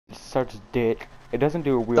such dick. It doesn't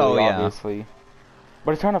do a wheelie, Oh, yeah. obviously.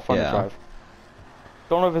 But it's kind of fun to Yeah. drive.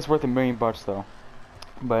 Don't know if it's worth $1,000,000 though.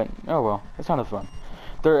 But, oh well, it's kind of fun.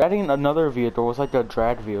 They're adding another vehicle. It's like a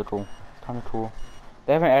drag vehicle. It's kind of cool.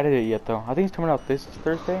 They haven't added it yet though. I think it's coming out this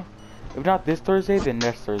Thursday. If not this Thursday, then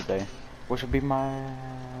next Thursday. Which will be my...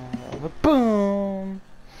 Boom!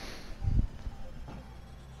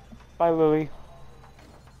 Bye, Lily.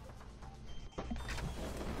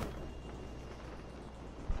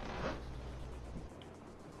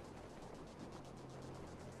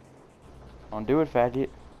 Don't do it, faggot.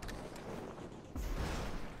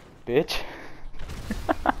 Bitch.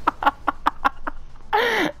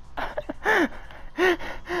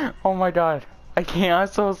 Oh my god. I can't. I'm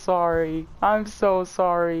so sorry. I'm so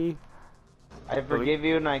sorry. I forgive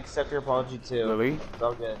you and I accept your apology too. Lily? It's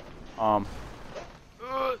all good.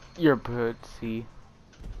 You're pussy.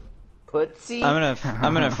 Putsy?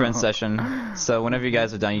 I'm in a friend session, so whenever you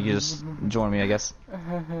guys are done, you can just join me, I guess.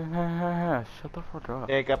 Shut the fuck up.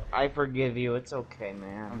 Jacob, I forgive you. It's okay, I'm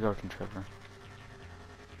man. joking, Trevor.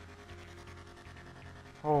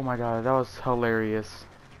 Oh my god, that was hilarious.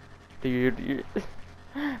 Dude,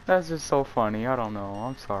 that's just so funny. I don't know.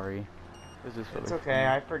 I'm sorry. It's just really It's okay.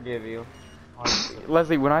 I forgive you. Honestly.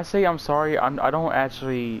 Leslie, when I say I'm sorry, I don't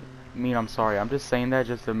actually mean I'm sorry. I'm just saying that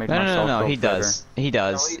just to make myself No, feel he better. does. He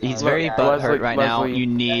does. No, he He's does. very Yeah. butthurt right now. Leslie, You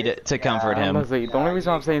need to comfort him. Leslie, the only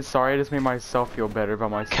reason I'm saying sorry, I just made myself feel better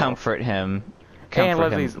about myself. Comfort him. And Comfort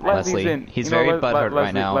Leslie's him, Leslie. in. He's you know, very butthurt right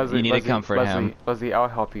Leslie, now. Leslie, You need to comfort him. Leslie, I'll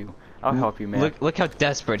help you. I'll help you, man. Look how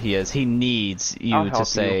desperate he is. He needs I'll you help to you.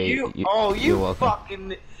 say You you're welcome.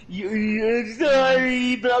 fucking... You're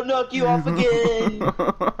sorry, but I'll knock you off again.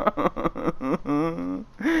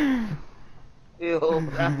 Ew,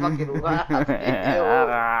 that fucking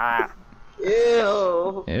laugh.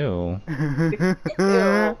 Ew. Ew.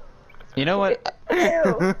 Ew. You know what? Ew.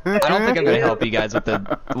 I don't think I'm gonna help you guys with the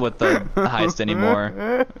heist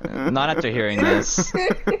anymore. Not after hearing this.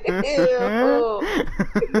 Ew.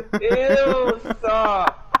 Ew,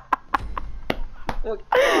 stop. Oh,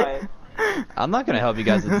 God. I'm not gonna help you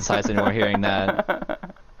guys with this heist anymore hearing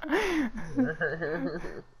that.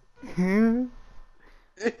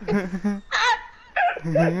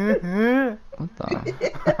 What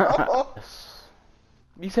the?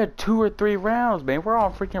 You said 2 or 3 rounds, man. We're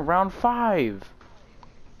on freaking round 5.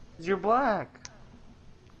 You're black.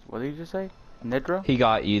 What did you just say? Nidra? He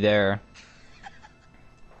got you there.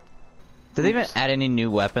 Did they even add any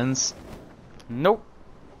new weapons? Nope.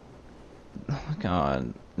 Oh my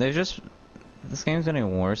god. They're just... This game's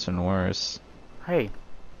getting worse and worse. Hey.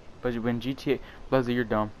 But when GTA... Leslie, you're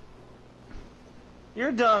dumb.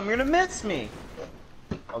 You're dumb. You're gonna miss me.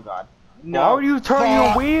 Oh God. No. Why would you turn your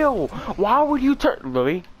Fuck. wheel? Why would you turn...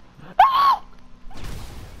 Lily?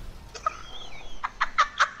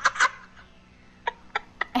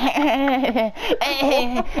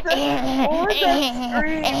 What was that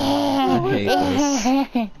scream? I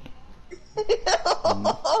hate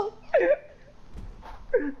this.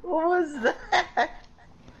 What was that?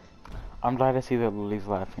 I'm glad to see that Lily's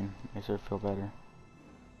laughing. Makes her feel better.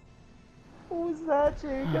 What was that,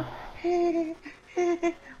 Jacob?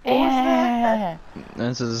 What was that?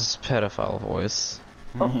 This is pedophile voice.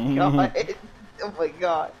 Oh God. Oh my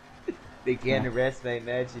God. They can't arrest my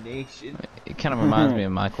imagination. It kind of reminds me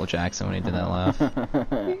of Michael Jackson when he did that laugh.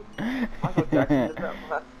 Michael Jackson did that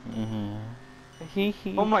laugh.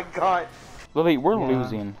 Oh my God. Lily, we're Yeah.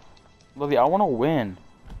 losing. Lily, I want to win.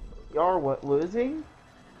 Y'all are what, losing?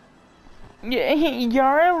 Yeah,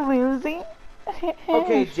 you're losing.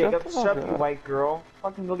 Okay, Shut Jacob, the shut fuck up, you up. white girl.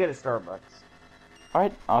 Fucking go get a Starbucks.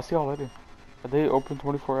 Alright, I'll see y'all later. Are they open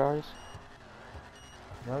 24 hours?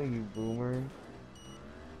 No, you boomer.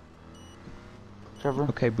 Trevor,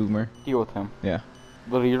 Okay, boomer. deal with him. Yeah.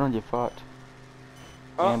 Lily, you're gonna get fucked.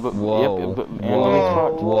 Oh. And, Lu- Whoa. Yep, and Whoa. Lily's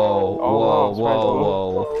fucked. Whoa. Oh, Whoa. it's Whoa. right.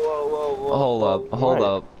 Whoa. Whoa. Hold up. Hold What?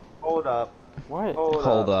 up. Hold up. What?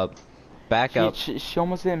 Hold up. Back up. She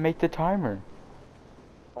almost didn't make the timer.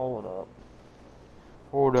 Hold up.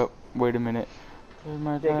 Hold up. Wait a minute. Where's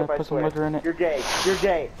my Jacob, I put some swear. liquor in it. You're gay. You're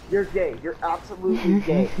gay. You're gay. You're absolutely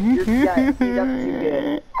gay. You're gay. See, that's what you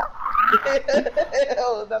get.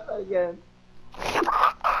 Oh, not that again.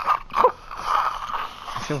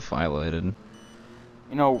 I feel violated.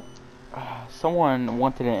 You know, someone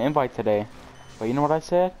wanted an invite today, but you know what I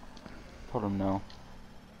said? Told him no.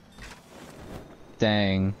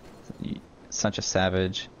 Dang. Such a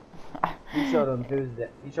savage. You showed him who's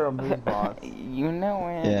that. You showed him who's boss. You know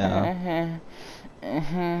it. Yeah.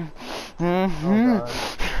 Oh, God.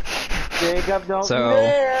 Jacob, don't So- be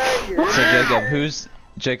there. So Jacob,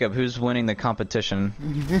 Jacob, who's winning the competition?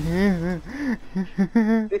 Who's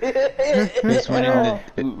winning the...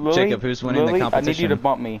 Lily, Jacob, who's winning Lily, the competition? I need you to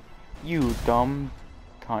bump me. You dumb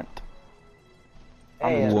cunt.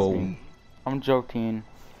 Hey, I'm Whoa. joking. I'm joking.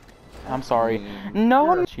 I'm sorry.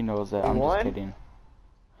 No, she knows that. I'm What? just kidding.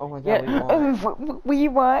 Oh my god, Yeah, we won. we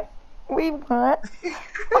want. We want.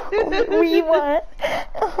 We want.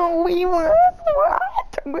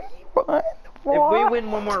 What? We want. If we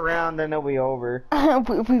win one more round, then it'll be over.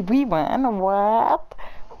 We want what?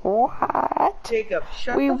 What? Jacob,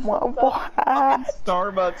 shut We the want fuck up. what?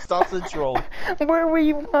 Starbucks, stop the troll. Where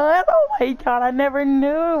we won? Oh my god, I never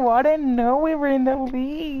knew. I didn't know we were in the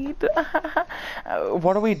lead.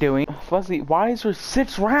 What are we doing? Leslie, why is there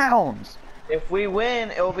 6 rounds? If we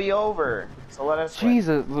win, it'll be over. So let us win.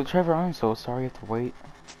 Jesus, Trevor, I'm so sorry you have to wait.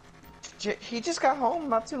 He just got home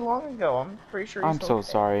not too long ago. I'm pretty sure he's I'm so okay.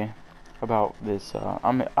 sorry about this.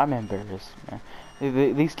 I'm embarrassed, man.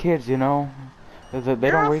 These kids, you know,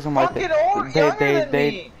 they don't raise them like they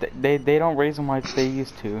don't raise them like they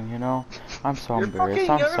used to, you know. I'm so You're embarrassed.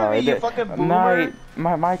 fucking I'm younger sorry. than me, you fucking boomer.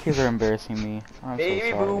 My kids are embarrassing me. I'm Baby so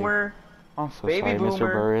sorry. boomer. I'm so Baby sorry, Mr.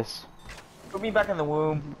 boomer. Burris. Put me back in the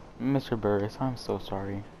womb. Mr. Burris, I'm so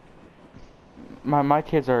sorry. My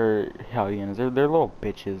kids are hellions. They're little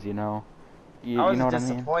bitches, you know. You I was know a what I mean?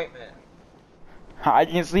 disappointment. I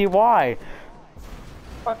can see why.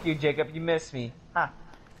 Fuck you, Jacob. You missed me. Ha.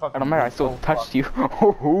 Fuck I don't you. matter. I still Oh, touched fuck. you.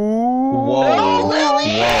 Whoa.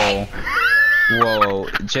 Lily! Whoa. Whoa.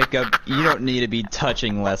 Jacob, you don't need to be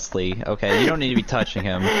touching Leslie, okay? You don't need to be touching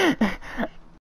him.